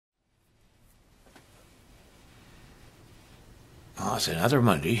Well, it's another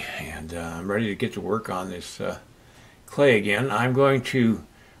Monday, and I'm ready to get to work on this clay again. I'm going to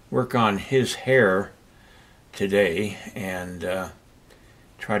work on his hair today and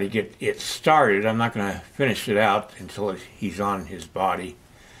try to get it started. I'm not going to finish it out until he's on his body.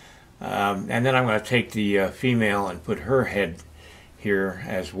 And then I'm going to take the female and put her head here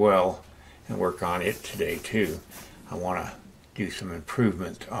as well and work on it today too. I want to do some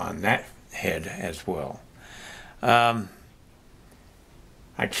improvement on that head as well.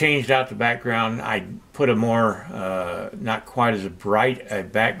 I changed out the background. I put a more, not quite as bright a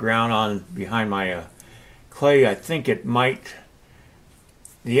background on behind my clay. I think it might,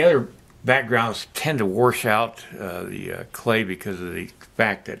 the other backgrounds tend to wash out the clay because of the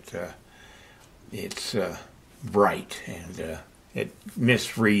fact that it's bright and it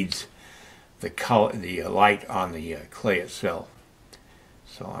misreads the color, the light on the clay itself.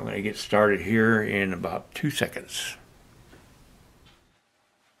 So I'm going to get started here in about 2 seconds.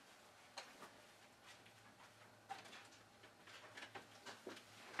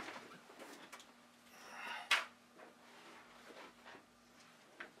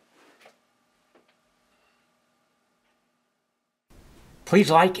 Please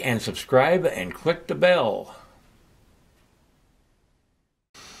like and subscribe and click the bell.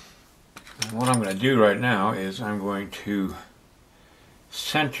 And what I'm going to do right now is I'm going to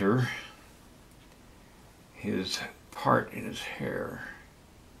center his part in his hair.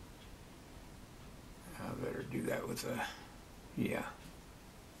 I better do that with a, yeah.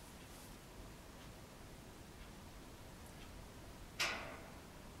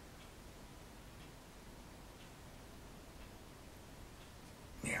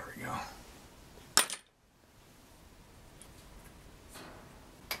 There we go.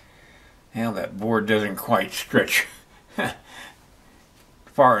 Now that board doesn't quite stretch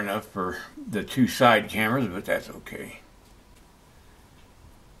far enough for the two side cameras, but that's okay.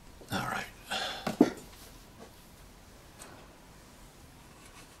 All right.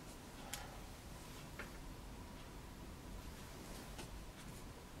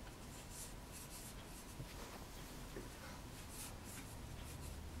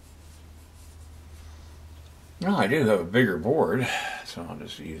 Well, I do have a bigger board, so I'll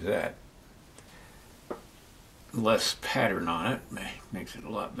just use that. Less pattern on it makes it a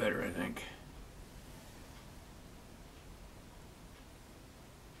lot better, I think.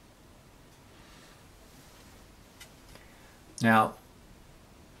 Now,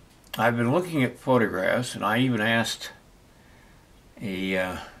 I've been looking at photographs, and I even asked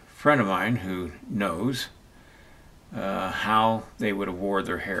a friend of mine who knows how they would have wore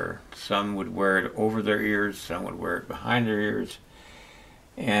their hair. Some would wear it over their ears, some would wear it behind their ears.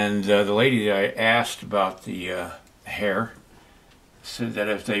 And the lady that I asked about the hair said that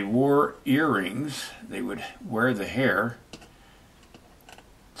if they wore earrings, they would wear the hair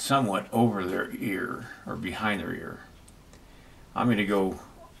somewhat over their ear or behind their ear. I'm going to go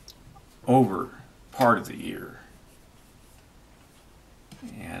over part of the ear.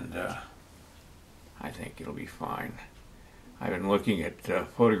 And I think it'll be fine. I've been looking at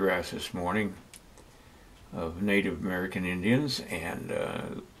photographs this morning of Native American Indians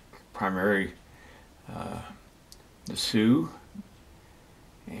and primarily the Sioux,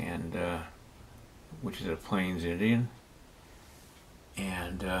 and which is a Plains Indian,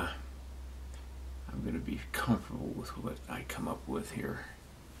 and I'm going to be comfortable with what I come up with here.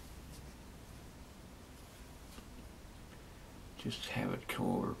 Just have it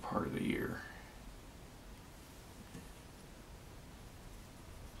go over part of the ear.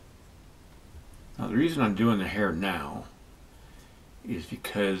 Now the reason I'm doing the hair now is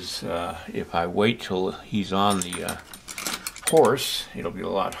because if I wait till he's on the horse, it'll be a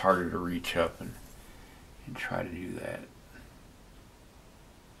lot harder to reach up and try to do that.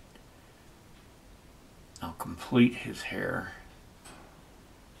 I'll complete his hair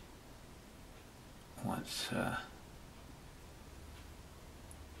once I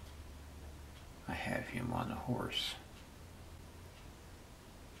have him on the horse.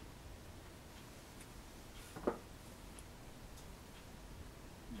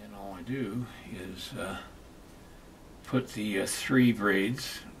 Then all I do is put the 3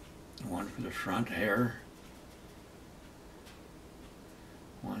 braids, one for the front hair,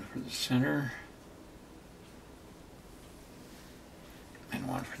 one for the center, and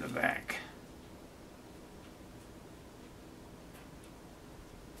one for the back.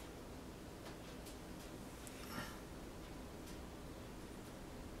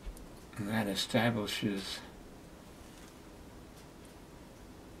 And that establishes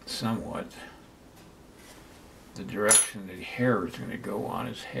somewhat the direction the hair is going to go on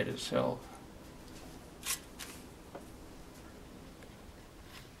his head itself.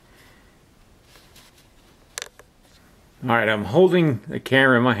 Alright, I'm holding the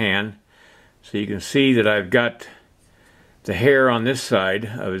camera in my hand so you can see that I've got the hair on this side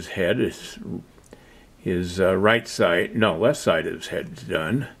of his head, his right side, no, left side of his head is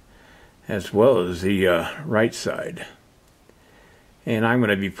done, as well as the right side. And I'm going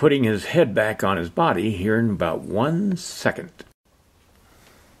to be putting his head back on his body here in about 1 second.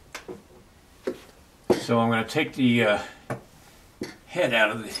 So I'm going to take the head out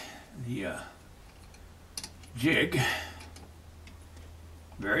of the jig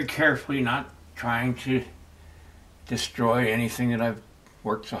very carefully, not trying to destroy anything that I've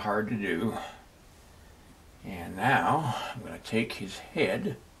worked so hard to do. And now I'm going to take his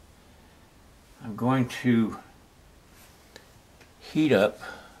head. I'm going to heat up,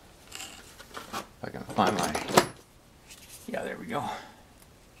 if I can find my, yeah, there we go.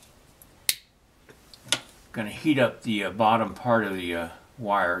 I'm going to heat up the bottom part of the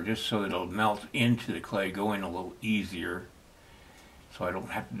wire just so that it'll melt into the clay, go in a little easier, so I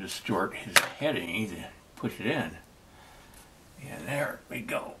don't have to distort his head any to push it in. And there we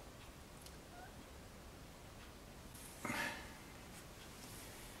go. And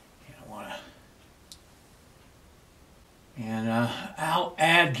I want to, and I'll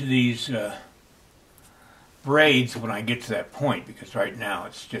add to these braids when I get to that point, because right now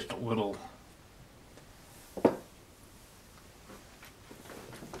it's just a little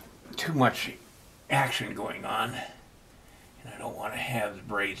too much action going on, and I don't want to have the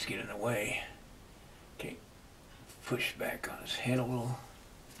braids get in the way. Okay, push back on his head a little.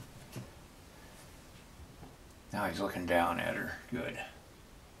 Now he's looking down at her. Good.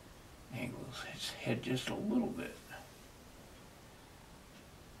 Angles his head just a little bit.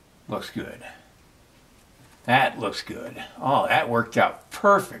 Looks good. That looks good. Oh, that worked out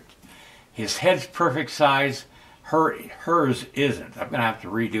perfect. His head's perfect size. Hers isn't. I'm going to have to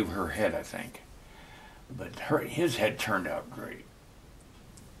redo her head, I think. But his head turned out great.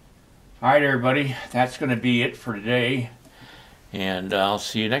 Alright, everybody. That's going to be it for today. And I'll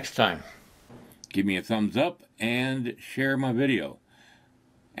see you next time. Give me a thumbs up and share my video.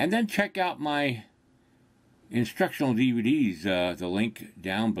 And then check out my instructional DVDs, the link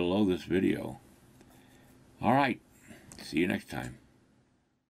down below this video. Alright. See you next time.